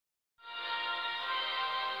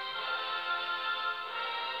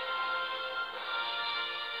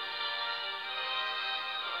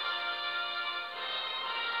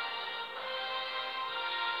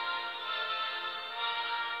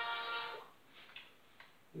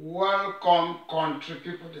Welcome country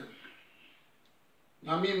people them.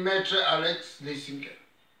 Nami Maître Alex Lesinger.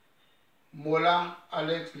 Mola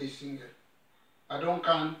Alex Lesinger. I don't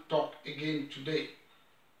can talk again today.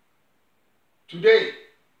 Today,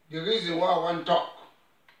 the reason why I want to talk,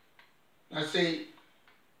 I say,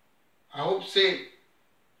 I hope say,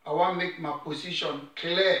 I want to make my position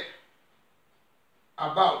clear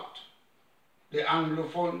about the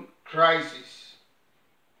Anglophone crisis.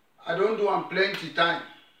 I don't do on plenty time,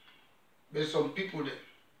 but some people there,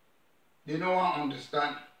 they don't want to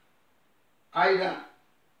understand. Either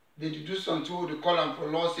they do something what they call them for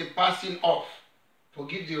law, say passing off, for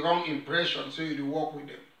give the wrong impression, so you do work with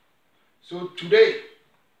them. So today,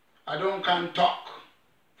 I don't can talk.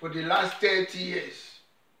 For the last 30 years,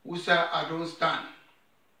 Usa I don't stand.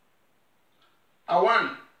 I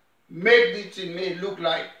want make this thing may look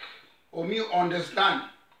like, or me understand.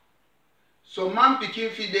 So man picking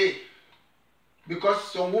fide, because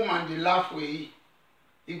some woman they laugh with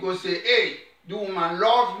he go say, hey, the woman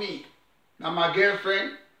love me. Now my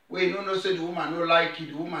girlfriend, where you no say the woman no like it,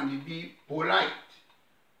 the woman they be polite.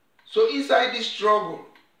 So inside this struggle,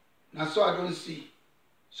 now so I don't see.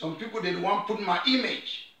 Some people they want put my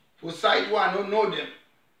image for side where I don't know them,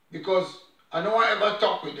 because I don't want ever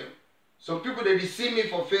talk with them. Some people they see me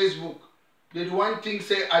for Facebook, they do one thing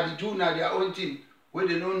say I do now their own thing where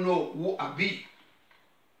they don't know who I be.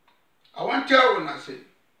 I want to tell when I say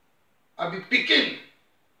I be picking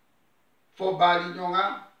for Bali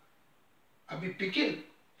Nyonga, I be picking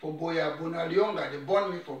for Boya Bonalionga, they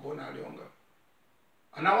born me for Bonalionga.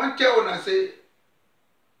 And I want to tell when I say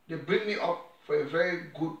they bring me up for a very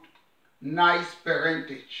good, nice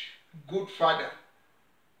parentage, good father.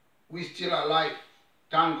 We still alive,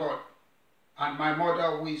 thank God. And my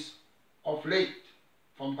mother who is of late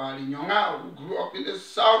from Bali Nyonga, who grew up in the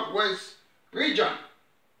southwest region.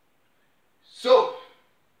 So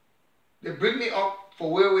they bring me up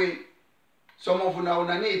for where we some of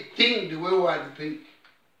una think the way we think.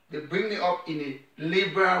 They bring me up in a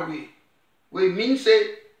liberal way. We mean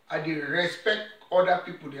say I did respect other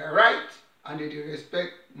people their rights and they did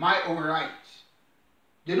respect my own rights.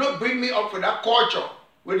 They don't bring me up for that culture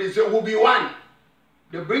where they say we'll be one.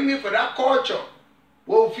 They bring me for that culture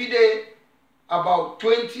where we feed about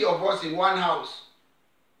 20 of us in one house.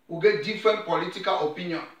 We get different political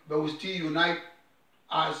opinion, but we still unite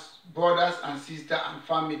as brothers and sisters and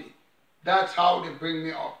family. That's how they bring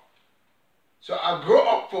me up. So I grow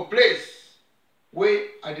up for a place where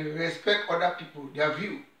I do respect other people, their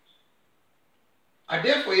view. I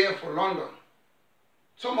therefore here for London.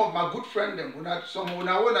 Some of my good friends them, when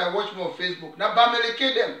I watch me on Facebook, now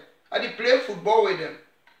Bameleke them, I did play football with them.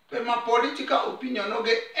 But my political opinion don't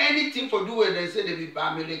get anything for do with them, say they be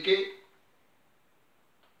Bameleke.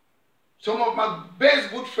 Some of my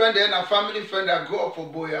best good friends and a family friend that grow up for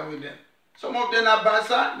Boya with them. Some of them are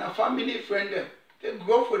Basa, na family friend them. They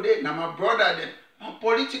grow for them, na my brother them. My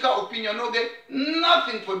political opinion don't get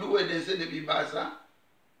nothing for do with them, say they be Basa.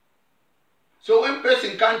 So when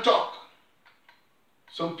person can't talk,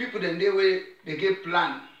 some people then they get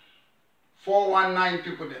plan. 419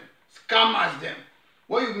 people them, scammers them.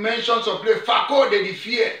 When you mention some place, Fako they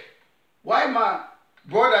fear. Why my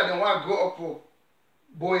brother then want to grow up for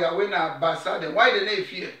Boya when a Basa then? Why they need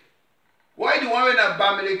fear? Why the one when a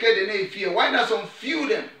Bameleke they need fear? Why not some few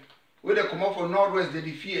them when they come up from Northwest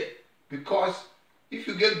they fear? Because if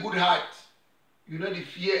you get good heart, you know they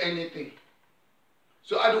fear anything.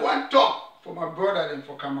 So I don't want to talk for my brother and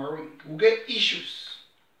for Cameroon. We get issues.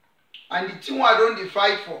 And the thing I don't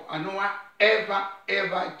fight for, I don't want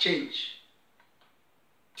ever change.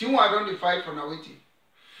 The thing I don't fight for now, waiting.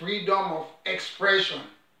 Freedom of expression.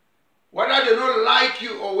 Whether they don't like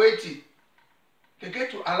you or waiting, they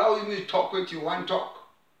get to allow you to talk with you one talk.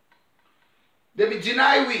 They be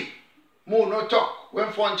deny we, more no talk when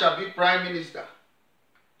Foncha be prime minister.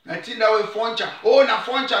 I think that way Foncha, oh na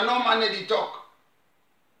Foncha no man they talk.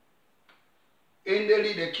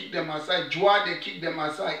 Endely they kick them aside, Joa they kick them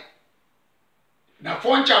aside. Now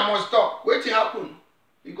Foncha must talk. What happen?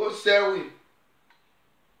 He go sell with.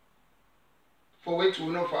 For wait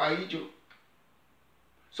to know for Aijo.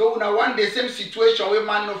 So now one the same situation where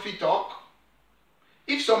man no fit talk.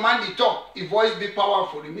 If some man they talk, his voice be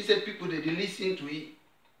powerful. It means that people they listen to it.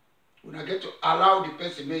 We not get to allow the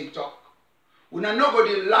person may talk. We not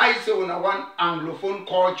nobody lie say we not want Anglophone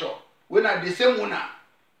culture. We not the same one.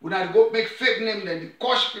 We not go make fake name then they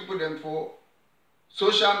coach people them for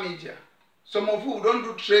social media. Some of you don't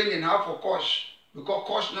do training how for coach because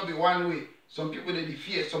coach not be one way. Some people they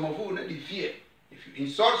fear. Some of you not they fear. If you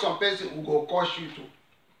insult some person, who go coach you too.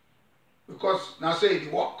 Because now say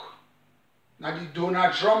it work. Now the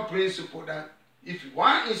Donald Trump principle that If you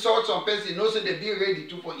want to insult some person, you know say they be ready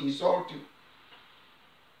to for insult you.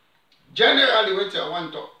 Generally, what I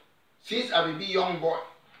want to talk, since I be young boy,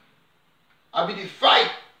 I be the fight,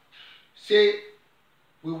 say,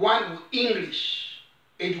 we want English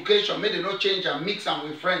education, make them not change and mix them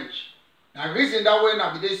with French. Now, reason that when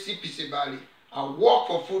I be there, see PC Bali, I work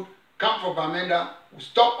for food, come for Bamenda, we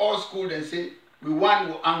stop all school and say, we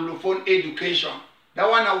want Anglophone education. That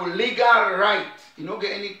one our legal right, you don't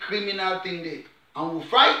get any criminal thing there. And we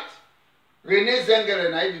fight. Rene Zenger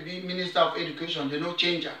and I be Minister of Education, they no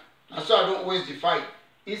change her. And so I don't waste the fight.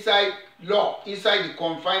 Inside law, inside the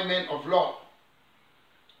confinement of law.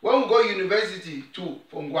 When we go university too,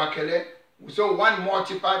 from Guakele, we saw one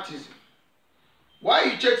multi-partism. Why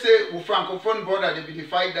you check say, we Francophone border, they be the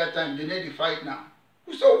fight that time, they need the fight now.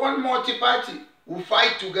 We saw one multi-party, we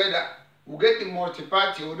fight together. We get the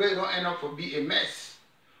multi-party, although it don't end up for be a mess.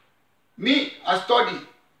 Me, I study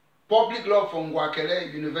public law from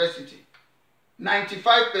Guakele University.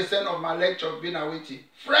 95% of my lecture been awaiting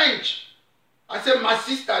French. I said my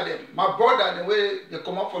sister them, my brother, the way they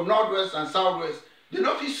come up from Northwest and Southwest, they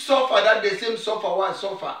don't feel suffer that the same suffer what I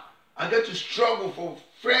suffer. I get to struggle for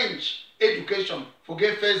French education, for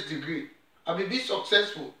get first degree. I will be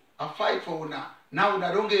successful. I fight for una. Now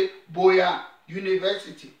I don't get Boya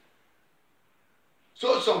University.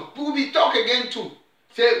 So some people be talk again too.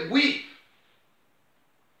 Say we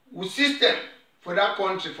system for that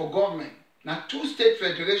country, for government. Now two state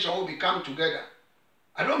federation will become together.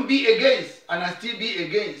 I don't be against and I still be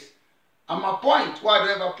against. And my point, what I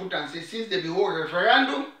don't ever put and say, since they be whole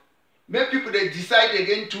referendum, make people they decide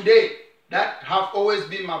again today. That have always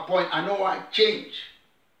been my point. I know why change.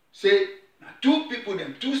 Say now two people,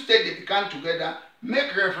 them two states they become together,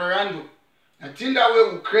 make referendum. I think that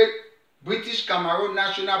way will create British Cameroon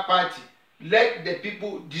National Party. Let the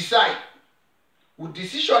people decide. With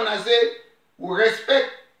decision I say, we respect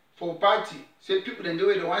for party. Say people then the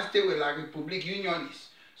way they want to stay with like Republic Unionists.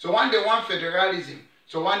 So one they want federalism.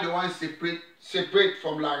 So one they want separate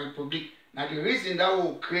from La Republic. Now the reason that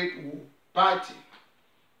will create party.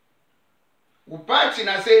 Party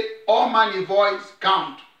I say all money voice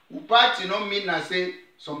count. Party no mean I say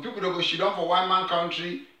some people don't go shit down for one man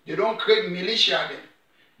country. They don't create militia them.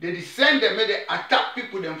 They descend them, they attack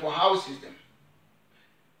people them for houses them.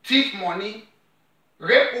 Thief money,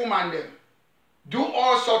 rape woman them, do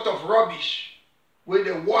all sort of rubbish where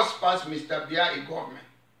the worst pass Mr. Bia in government.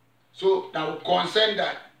 So that will concern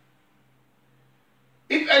that.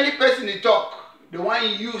 If any person they talk, they want to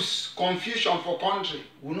use confusion for country,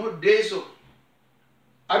 we know they so.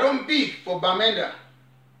 I don't beef for Bamenda,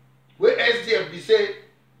 where SDF be say,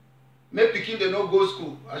 me pikin they no go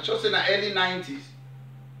school. I just say in the early 90s.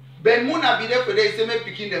 Ben Muna be there for they say me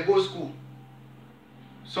pikin they go school.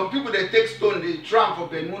 Some people they take stone, they tramp for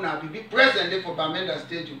Ben Muna, be present there for Bamenda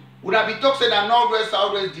Stadium. Would I be talk say that Northwest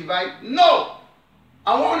Southwest divide? No!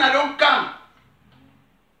 And when I don't come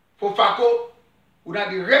for Fako, would I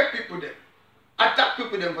be rape people there, attack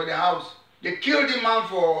people them for the house. They kill the man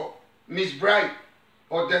for Miss Bride.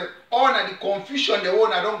 Or the honor, the confusion, the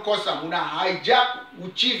one I don't cause them, when I hijack,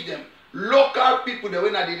 we chief them. Local people, the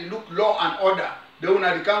way they look law and order, the one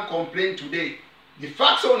they can't complain today. The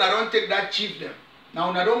fact so when I don't take that chief them, now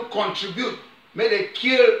when I don't contribute, may they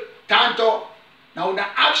kill Tanto, now when I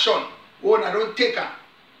action, when I don't take her.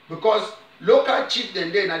 Because local chief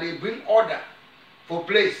then they bring order for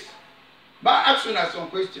place. But I ask you some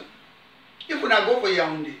question. If when I go for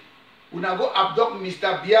Yaoundé, when I go abduct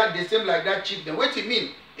Mr. Bia, the same like that chief, then what it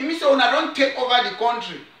mean? It means so when I don't take over the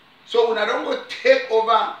country. So when I don't go take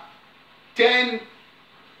over 10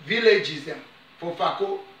 villages them for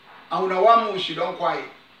Fako, and when I want she don't quiet.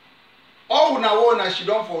 Or when I want she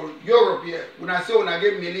don't for Europe here, when I say when I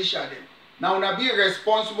get militia them. Now when I be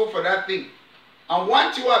responsible for that thing. And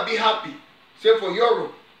once you are be happy, say for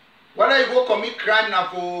Europe, whether you go commit crime now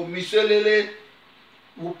for Miselele,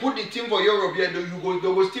 we put the team for Europe here, they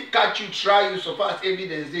will still catch you, try you so far as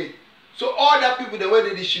evidence there. So all that people the way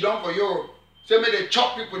they did shit down for Europe, say may they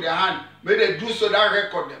chop people their hand, may they do so that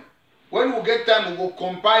record them. When we get time, we will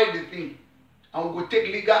compile the thing and we will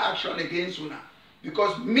take legal action against you now.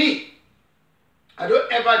 Because me, I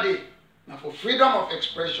don't ever do now for freedom of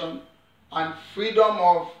expression and freedom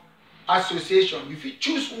of association. If you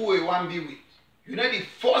choose who you want to be with, you know the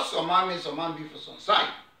force of man be for some side.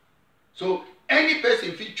 So any person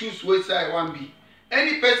if you choose which side I want to be,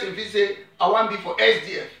 any person if you say I want to be for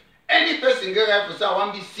SDF, any person get right for say I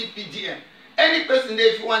want to be CPDM, any person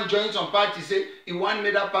there if you want to join some party say you want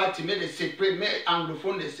me that party, may they separate, may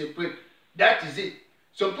Anglophone they separate. That is it.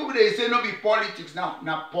 Some people they say no be politics now,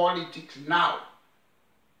 not politics now.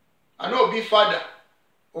 I know be father.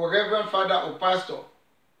 or reverend father or pastor,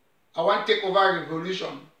 I want take over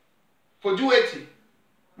revolution. For do it,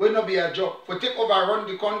 will not be a job. For take over run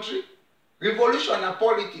the country, revolution and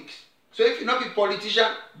politics. So if you not be politician,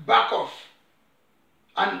 back off.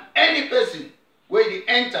 And any person where they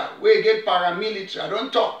enter, where you get paramilitary, I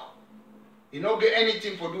don't talk. You don't get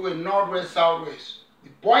anything for doing northwest, southwest. The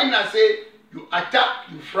point I say, you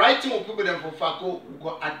attack, you frighten people them for Fako, we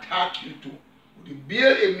go attack you too. We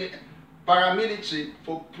build a paramilitary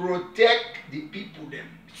for protect the people them,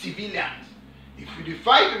 civilians. If you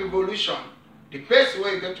fight the revolution, the person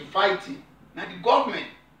where you get to fight it, now the government,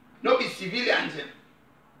 not be civilians them.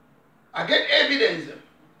 I get evidence them,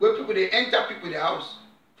 where people they enter people in the house.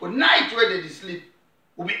 For night where they sleep,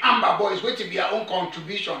 will be amber boys waiting to be their own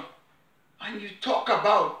contribution. And you talk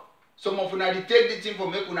about some of una they take the thing for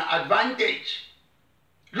make una advantage.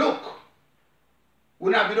 Look,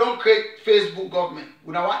 una we don't create Facebook government.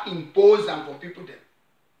 Una want impose them for people there.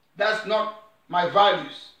 That's not my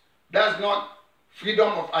values. That's not freedom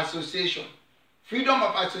of association. Freedom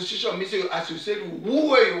of association means you associate with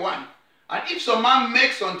whoever you want. And if some man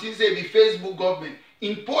makes something say the Facebook government,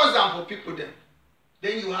 impose them for people there,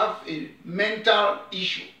 then you have a mental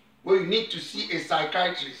issue where you need to see a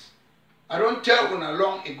psychiatrist. I don't tell una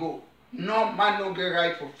long ago, no man no get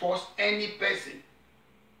right for force any person.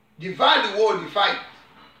 The value or the fight.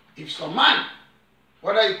 If some man,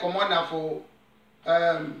 whether you come on for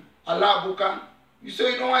Allah Bukan, you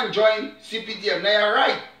say you don't want to join CPDM, now you're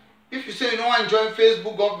right. If you say you don't want to join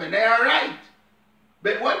Facebook government, now you're right.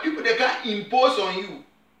 But when people they can impose on you,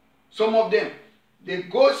 some of them, they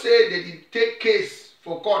go say they take case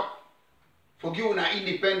for court, for give una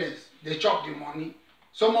independence, they chop the money.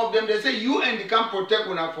 Some of them, they say, you and they can't protect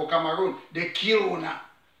una for Cameroon. They kill una.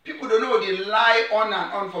 People don't know they lie on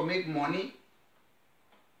and on for make money.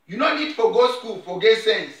 You don't need for go school, for get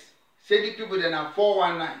sense. Say the people that are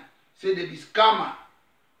 419. Say they be scammer.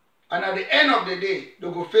 And at the end of the day,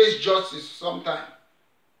 they go face justice sometime.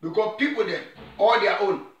 Because people then, all their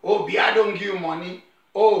own. Oh, BIA don't give you money.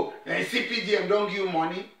 Oh, CPDM don't give you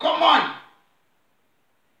money. Come on.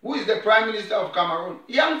 Who is the Prime Minister of Cameroon?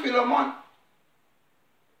 Young Philemon.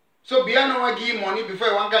 So BIA no want give money before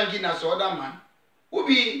you want to give us other man. Who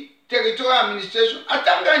be territorial administration?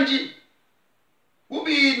 Atanganji. Who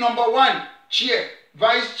be #1 chair,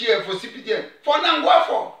 vice chair for CPDM? For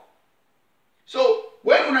Nangwafo. So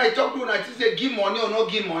when I talk to una, say give money or not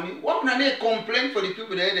give money, what when I complain for the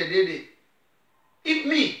people there the day? If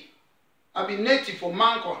me, I be native for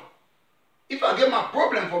Mancon. If I get my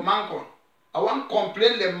problem for Mancon, I want to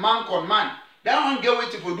complain the Mancon man. That one get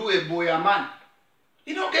waiting for do a boya man.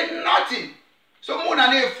 You don't get nothing. So more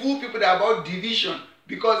than a fool people that about division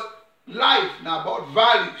because life now about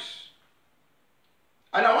values.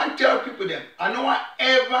 And I want to tell people them, I don't want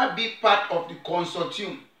ever be part of the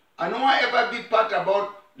consortium. I don't want ever be part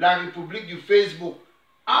about La République du Facebook.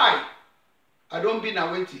 I don't be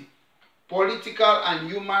na waiting. Political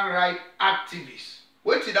and human rights activists.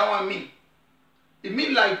 What did that one mean? It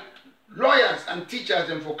means like lawyers and teachers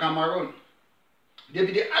them for Cameroon. They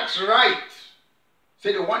be the act right.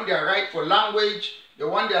 Say they want their right for language, they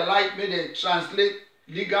want their right, may they translate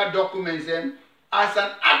legal documents them. As an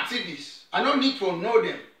activist, I don't need to know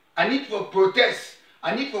them. I need to protest.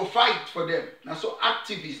 I need to fight for them. Now so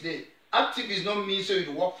activists they. Activists don't mean so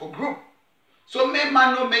you work for group. So may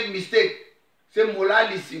man not make mistake. Say Mola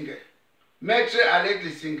Lissinger, Maitre Alec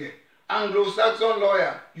Lissinger, Anglo-Saxon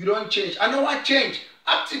lawyer, you don't change. I know what change.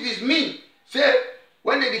 Activists mean. Say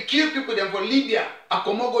when they kill people them for Libya, I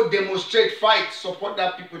come go demonstrate, fight, support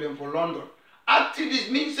that people them for London. Activists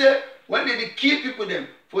mean say when they kill people them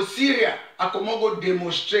for Syria, I come go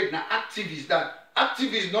demonstrate. Now activists that.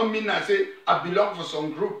 Activists don't mean I say I belong for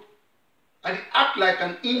some group. I act like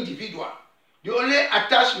an individual. The only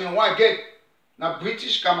attachment I get now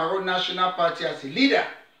British Cameroon National Party as a leader.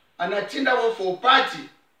 And I think that was for a party,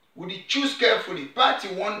 would you choose carefully? Party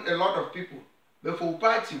want a lot of people. But for a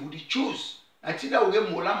party, would you choose? I think that will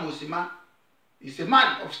get Mola Mosima. He's a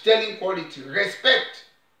man of sterling quality, respect.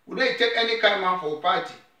 Would they take any kind of man for a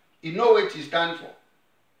party? He know what he stand for.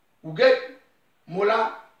 We get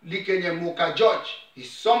Mola Likenye Moka George.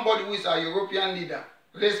 He's somebody who is a European leader,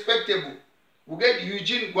 respectable. We get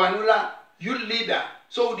Eugene Guanula, youth leader.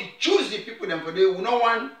 So they choose the people them for they will not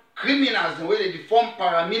want criminals the way they form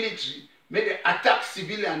paramilitary, may they attack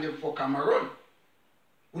civilians for Cameroon.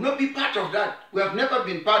 We will not be part of that. We have never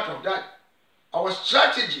been part of that. Our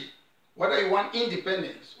strategy, whether you want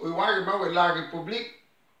independence or you want to remember La République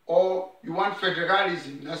or you want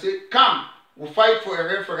federalism, I say, come, we'll fight for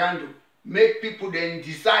a referendum. Make people then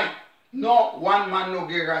decide. No one man no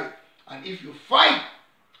get right. And if you fight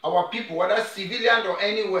our people, whether civilian or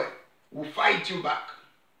anywhere, will fight you back.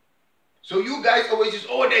 So you guys always use,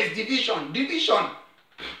 oh, there's division. Division.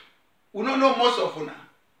 We don't know most of una.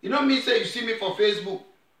 You know me say you see me for Facebook.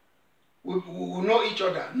 We know each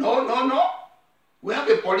other. No, no, no. We have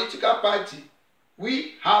a political party.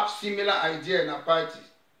 We have similar ideas in our parties.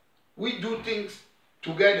 We do things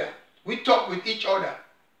together. We talk with each other.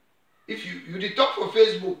 If you talk for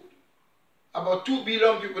Facebook, about 2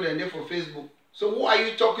 billion people are there for Facebook. So who are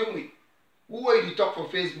you talking with? Who are you to talk for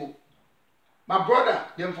Facebook? My brother,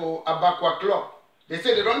 them for Abakwa Club. They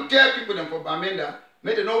say they don't tell people them for Bamenda.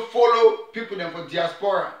 May they don't follow people them for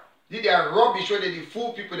diaspora. They are rubbish where they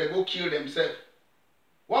fool people that go kill themselves.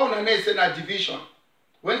 Why would I say na division?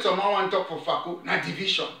 When someone want to talk for Fako, na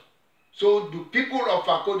division. So do people of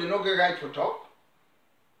Fako, they not get right for talk?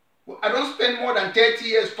 Well, I don't spend more than 30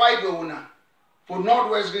 years fight with una for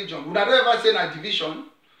Northwest region. Una don't ever say na division.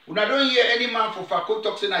 Una don't hear any man for Fako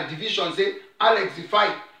talk say na division, say Alex the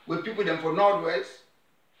fight with people them for Northwest.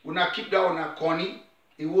 Una keep that on a corny.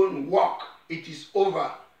 It won't work. It is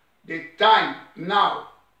over. The time now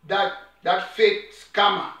that fake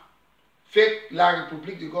scammer, fake La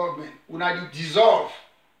République the government, una di dissolve.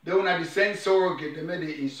 They una di send surrogate. They may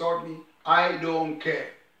they insult me. I don't care.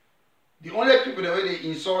 The only people that way they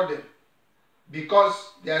insult them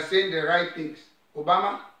because they are saying the right things.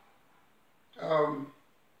 Obama,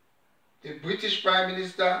 the British Prime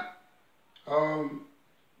Minister,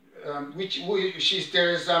 she's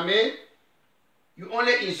Theresa May. You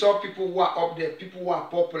only insult people who are up there, people who are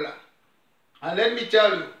popular. And let me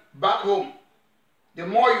tell you, back home, the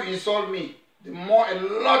more you insult me, the more a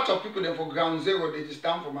lot of people there for ground zero, they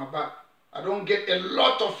stand for my back. I don't get a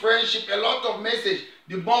lot of friendship, a lot of message.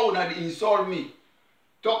 The more when they insult me,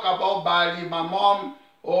 talk about Bali, my mom,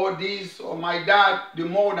 or this, or my dad, the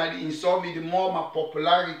more when they insult me, the more my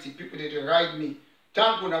popularity, people they write me.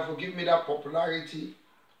 Thank you for giving me that popularity.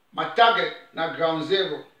 My target, na ground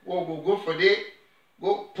zero. We'll go for that.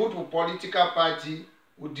 Go put a political party,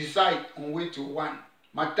 will decide on way to one.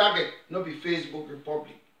 My target, not be Facebook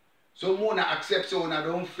Republic. So when I accept so when I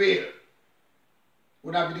don't fail.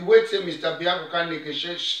 When I be the way to say Mr. Biako can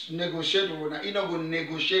negotiate with una, he not going to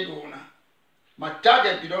negotiate with una. My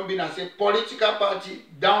target, you don't be na say political party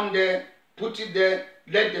down there, put it there,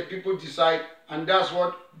 let the people decide, and that's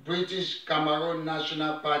what British Cameroon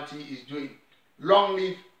National Party is doing. Long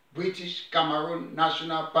live British Cameroon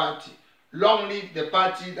National Party. Long live the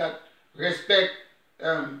party that respect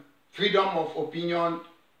freedom of opinion,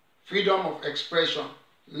 freedom of expression.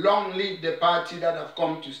 Long live the party that have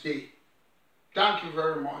come to stay. Thank you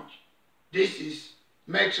very much. This is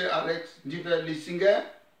Maitre Alex Ndive-Lissinger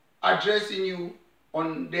addressing you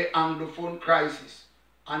on the Anglophone crisis.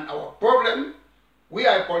 And our problem, we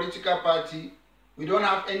are a political party. We don't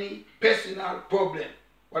have any personal problem.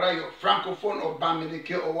 Whether you're Francophone or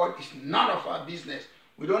Bamileke or what, it's none of our business.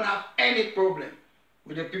 We don't have any problem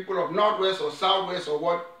with the people of Northwest or Southwest or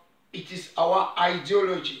what. It is our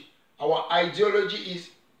ideology. Our ideology is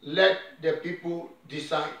let the people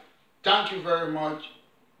decide. Thank you very much.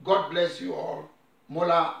 God bless you all.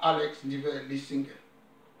 Mola Alex Ndive-Lissinger.